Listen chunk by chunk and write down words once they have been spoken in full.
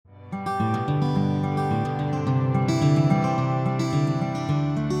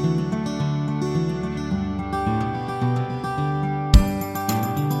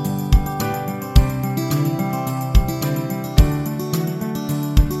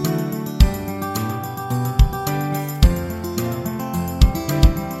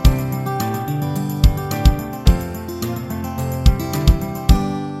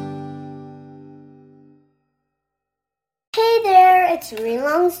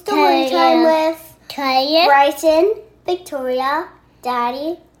story time with Bryson, Victoria,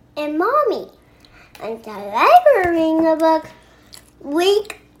 Daddy, and Mommy. And today we're reading the book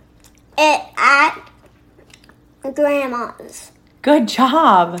Week at Grandma's. Good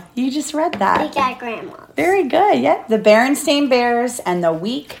job. You just read that. Week at Grandma's. Very good. Yeah. The Berenstain Bears and the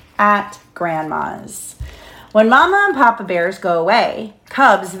Week at Grandma's. When Mama and Papa Bears go away,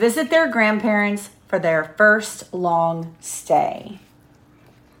 cubs visit their grandparents for their first long stay.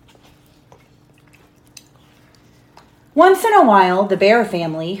 Once in a while, the Bear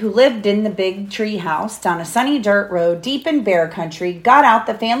family, who lived in the big tree house down a sunny dirt road deep in bear country, got out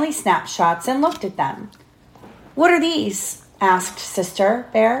the family snapshots and looked at them. "What are these?" asked Sister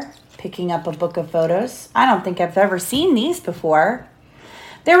Bear, picking up a book of photos. "I don't think I've ever seen these before."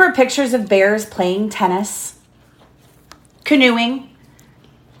 There were pictures of bears playing tennis, canoeing,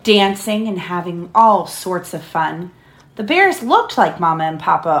 dancing, and having all sorts of fun. The bears looked like Mama and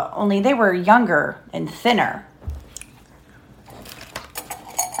Papa, only they were younger and thinner.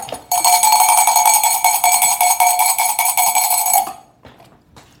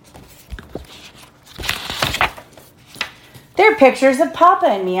 "They're pictures of Papa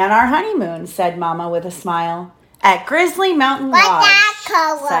and me on our honeymoon," said Mama with a smile. "At Grizzly Mountain Lodge," that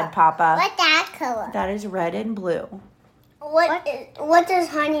color? said Papa. What's that color? That is red and blue. What does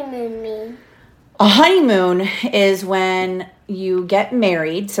honeymoon mean? A honeymoon is when you get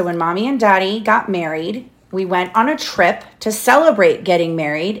married. So when Mommy and Daddy got married, we went on a trip to celebrate getting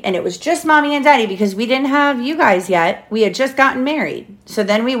married. And it was just Mommy and Daddy because we didn't have you guys yet. We had just gotten married. So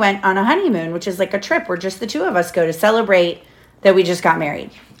then we went on a honeymoon, which is like a trip where just the two of us go to celebrate that we just got married.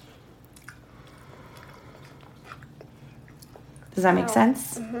 Does that make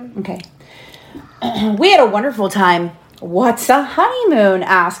sense? Mm-hmm. Okay. We had a wonderful time. "What's a honeymoon?"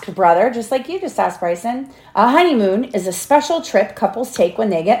 asked Brother, just like you just asked, Bryson. "A honeymoon is a special trip couples take when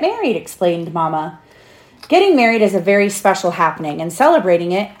they get married," explained Mama. "Getting married is a very special happening, and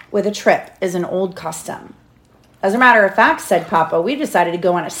celebrating it with a trip is an old custom." "As a matter of fact," said Papa, "we decided to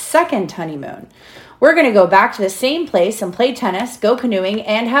go on a second honeymoon. We're going to go back to the same place and play tennis, go canoeing,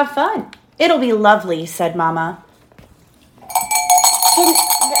 and have fun. It'll be lovely," said Mama.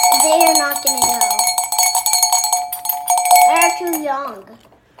 They are not going to go. They're too young.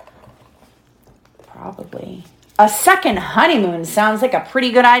 Probably. "A second honeymoon sounds like a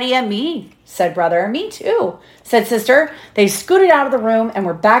pretty good idea to me," said Brother. "Me too," said Sister. They scooted out of the room and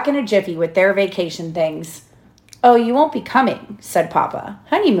were back in a jiffy with their vacation things. "Oh, you won't be coming," said Papa.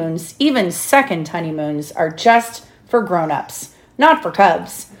 "Honeymoons, even second honeymoons, are just for grown-ups, not for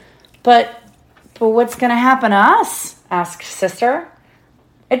cubs." But what's going to happen to us?" asked Sister.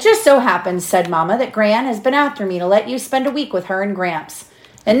 "It just so happens," said Mama, "that Gran has been after me to let you spend a week with her and Gramps.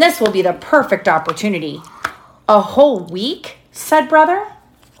 And this will be the perfect opportunity." "A whole week?" said Brother.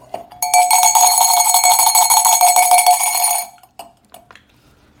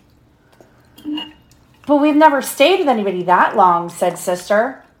 "But we've never stayed with anybody that long," said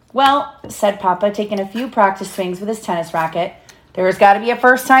Sister. "Well," said Papa, taking a few practice swings with his tennis racket, "there's got to be a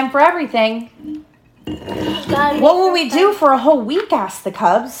first time for everything." "What will we do for a whole week?" asked the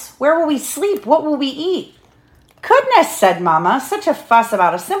cubs. "Where will we sleep? What will we eat?" "Goodness," said Mama, "such a fuss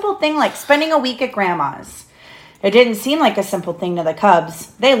about a simple thing like spending a week at Grandma's." It didn't seem like a simple thing to the cubs.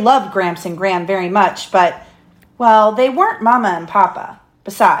 They loved Gramps and Gram very much, but, well, they weren't Mama and Papa.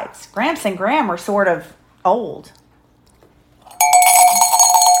 Besides, Gramps and Gram were sort of old.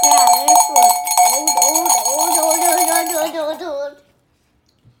 Yeah, they're old.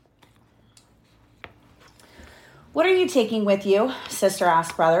 "What are you taking with you?" Sister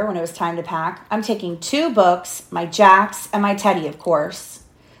asked Brother when it was time to pack. "I'm taking 2 books, my jacks, and my teddy, of course."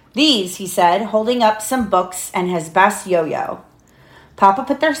 "These," he said, holding up some books and his best yo-yo. Papa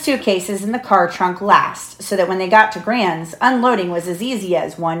put their suitcases in the car trunk last, so that when they got to Gran's, unloading was as easy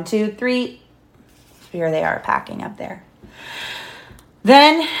as 1, 2, 3. Here they are packing up there.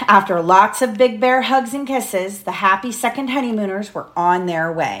 Then, after lots of Big Bear hugs and kisses, the happy second honeymooners were on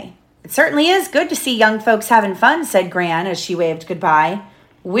their way. "It certainly is good to see young folks having fun," said Gran as she waved goodbye.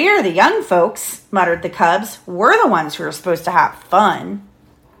 "We're the young folks," muttered the cubs. "We're the ones who are supposed to have fun."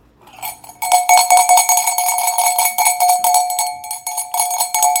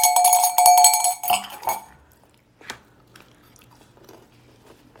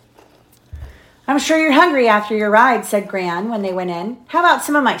 "I'm sure you're hungry after your ride," said Gran when they went in. "How about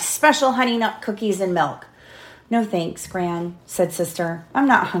some of my special honey nut cookies and milk?" "No thanks, Gran," said Sister. "I'm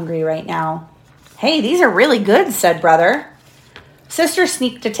not hungry right now." "Hey, these are really good," said Brother. Sister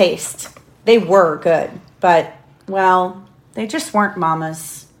sneaked a taste. They were good, but, well, they just weren't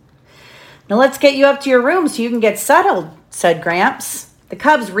Mama's. "Now let's get you up to your room so you can get settled," said Gramps. The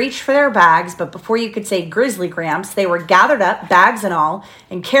cubs reached for their bags, but before you could say grizzly Gramps, they were gathered up, bags and all,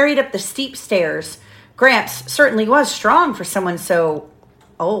 and carried up the steep stairs. Gramps certainly was strong for someone so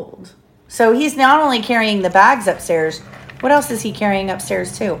old. So he's not only carrying the bags upstairs, what else is he carrying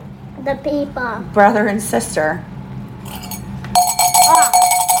upstairs too? The people. Brother and sister. Oh,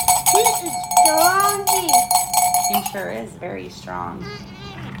 he is strong. He sure is very strong.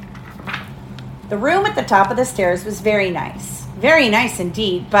 The room at the top of the stairs was very nice. Very nice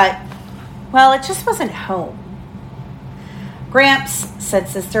indeed, but, well, it just wasn't home. Gramps, said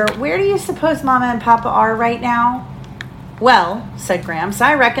Sister, where do you suppose Mama and Papa are right now? Well, said Gramps,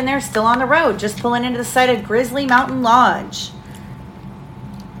 I reckon they're still on the road, just pulling into the site of Grizzly Mountain Lodge.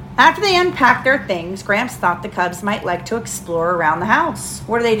 After they unpacked their things, Gramps thought the cubs might like to explore around the house.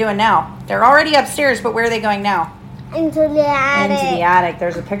 What are they doing now? They're already upstairs, but where are they going now? Into the attic. Into the attic.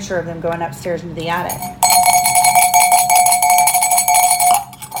 There's a picture of them going upstairs into the attic.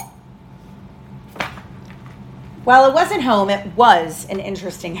 While it wasn't home, it was an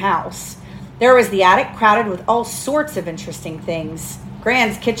interesting house. There was the attic crowded with all sorts of interesting things.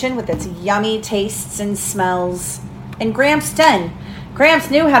 Gran's kitchen with its yummy tastes and smells. And Gramps' den. Gramps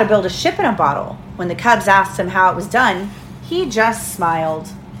knew how to build a ship in a bottle. When the cubs asked him how it was done, he just smiled.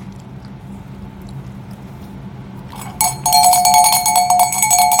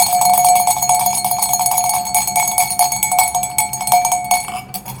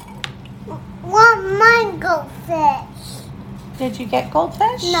 Want my goldfish? Did you get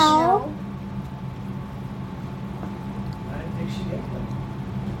goldfish? No. I didn't think she did.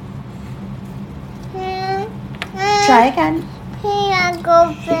 Try again. Here,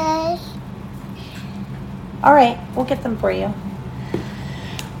 goldfish. All right, we'll get them for you.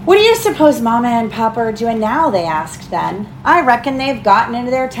 What do you suppose Mama and Papa are doing now, they asked then. I reckon they've gotten into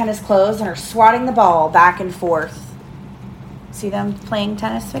their tennis clothes and are swatting the ball back and forth. See them playing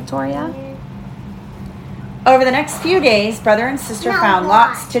tennis, Victoria? Over the next few days, brother and sister found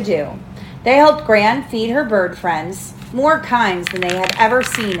lots to do. They helped Gran feed her bird friends, more kinds than they had ever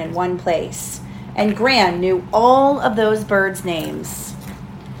seen in one place. And Gran knew all of those birds' names.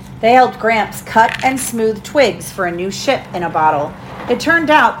 They helped Gramps cut and smooth twigs for a new ship in a bottle. It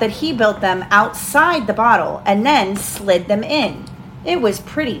turned out that he built them outside the bottle and then slid them in. It was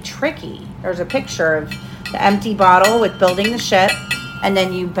pretty tricky. There's a picture of the empty bottle with building the ship, and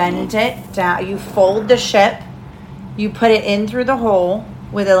then you bend it down, you fold the ship, you put it in through the hole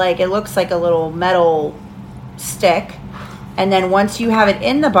with it looks like a little metal stick, and then once you have it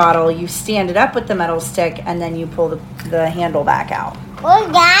in the bottle, you stand it up with the metal stick, and then you pull the handle back out.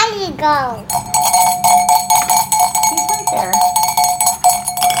 Where Daddy go? He's right there.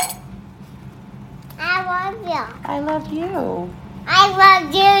 I love you. I love you. I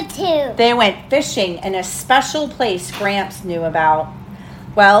love you too. They went fishing in a special place Gramps knew about.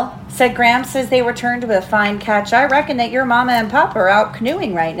 Well, said Gramps as they returned with a fine catch, I reckon that your Mama and Papa are out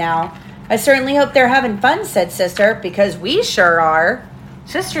canoeing right now. I certainly hope they're having fun, said Sister, because we sure are.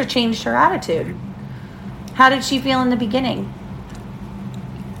 Sister changed her attitude. How did she feel in the beginning?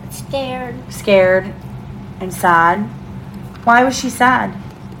 Scared. Scared and sad. Why was she sad?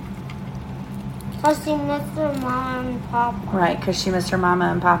 Because she missed her mom and papa. Right, because she missed her Mama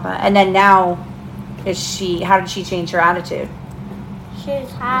and Papa. And then now, how did she change her attitude?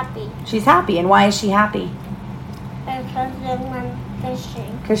 She's happy. She's happy. And why is she happy? Because they went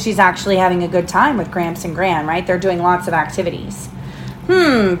fishing. Because she's actually having a good time with Gramps and Gran, right? They're doing lots of activities.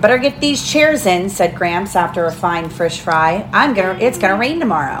 Better get these chairs in, said Gramps after a fine fish fry. It's gonna rain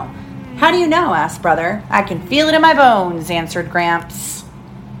tomorrow. How do you know? Asked Brother. I can feel it in my bones, answered Gramps.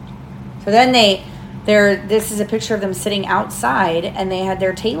 So then this is a picture of them sitting outside, and they had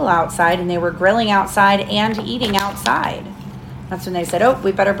their table outside, and they were grilling outside and eating outside. That's when they said, oh,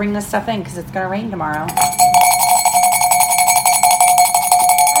 we better bring this stuff in because it's gonna rain tomorrow.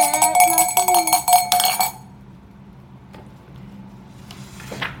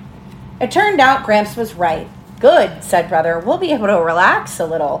 It turned out Gramps was right. Good, said Brother. We'll be able to relax a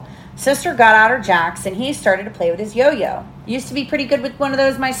little. Sister got out her jacks, and he started to play with his yo-yo. Used to be pretty good with one of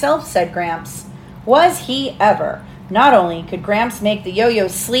those myself, said Gramps. Was he ever? Not only could Gramps make the yo-yo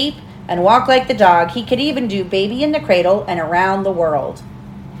sleep and walk like the dog, he could even do baby in the cradle and around the world.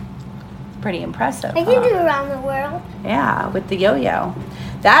 Pretty impressive. I can do around the world. Yeah, with the yo-yo.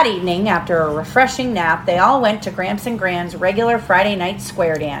 That evening, after a refreshing nap, they all went to Gramps and Gran's regular Friday night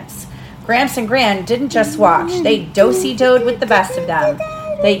square dance. Gramps and Gran didn't just watch, they do-si-doed with the best of them.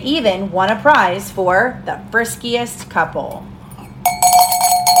 They even won a prize for the friskiest couple.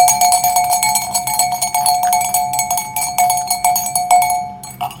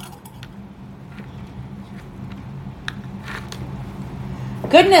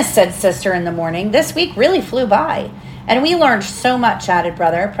 goodness, said Sister in the morning. This week really flew by. And we learned so much, added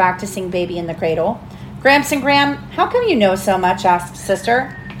Brother, practicing Baby in the Cradle. Gramps and Gram, how come you know so much, asked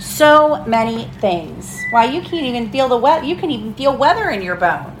Sister. So many things. Why, you can't even feel you can even feel weather in your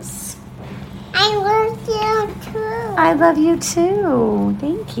bones. I love you too. I love you too.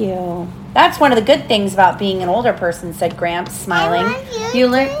 Thank you. That's one of the good things about being an older person, said Gramps, smiling. I love you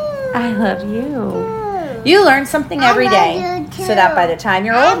too. I love you. You learn something every day, so that by the time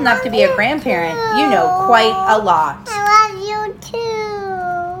you're old enough to be a grandparent, you know quite a lot. I love you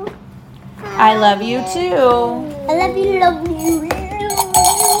too. I love you too. I love you, love you.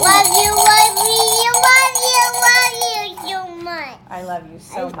 Love you so much. I love you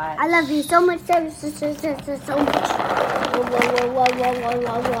so much. I love you so much, so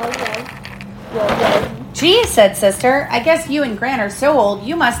much. Gee, said Sister, I guess you and Gran are so old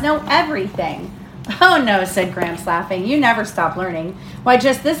you must know everything. Oh no, said Gramps, laughing. You never stop learning. Why,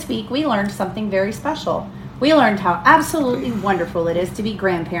 just this week we learned something very special. We learned how absolutely wonderful it is to be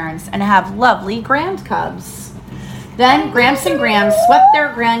grandparents and have lovely grand cubs. Then Gramps and Gram swept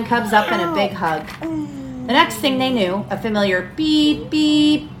their grand cubs up in a big hug. The next thing they knew, a familiar beep,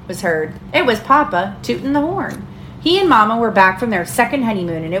 beep was heard. It was Papa tooting the horn. He and Mama were back from their second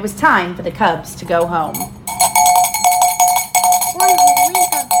honeymoon, and it was time for the cubs to go home.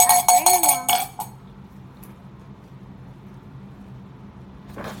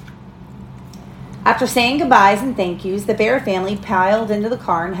 After saying goodbyes and thank yous, the Bear family piled into the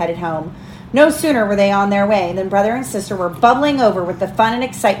car and headed home. No sooner were they on their way than Brother and Sister were bubbling over with the fun and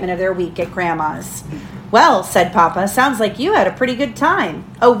excitement of their week at Grandma's. Well, said Papa, sounds like you had a pretty good time.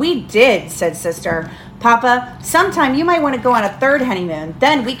 Oh, we did, said Sister. Papa, sometime you might want to go on a third honeymoon.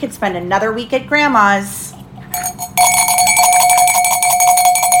 Then we could spend another week at Grandma's.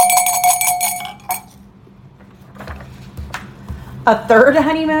 A third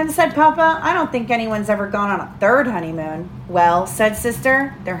honeymoon, said Papa. I don't think anyone's ever gone on a third honeymoon. Well, said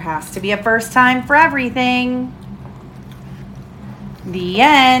Sister, there has to be a first time for everything. The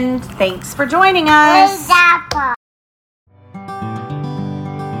end. Thanks for joining us.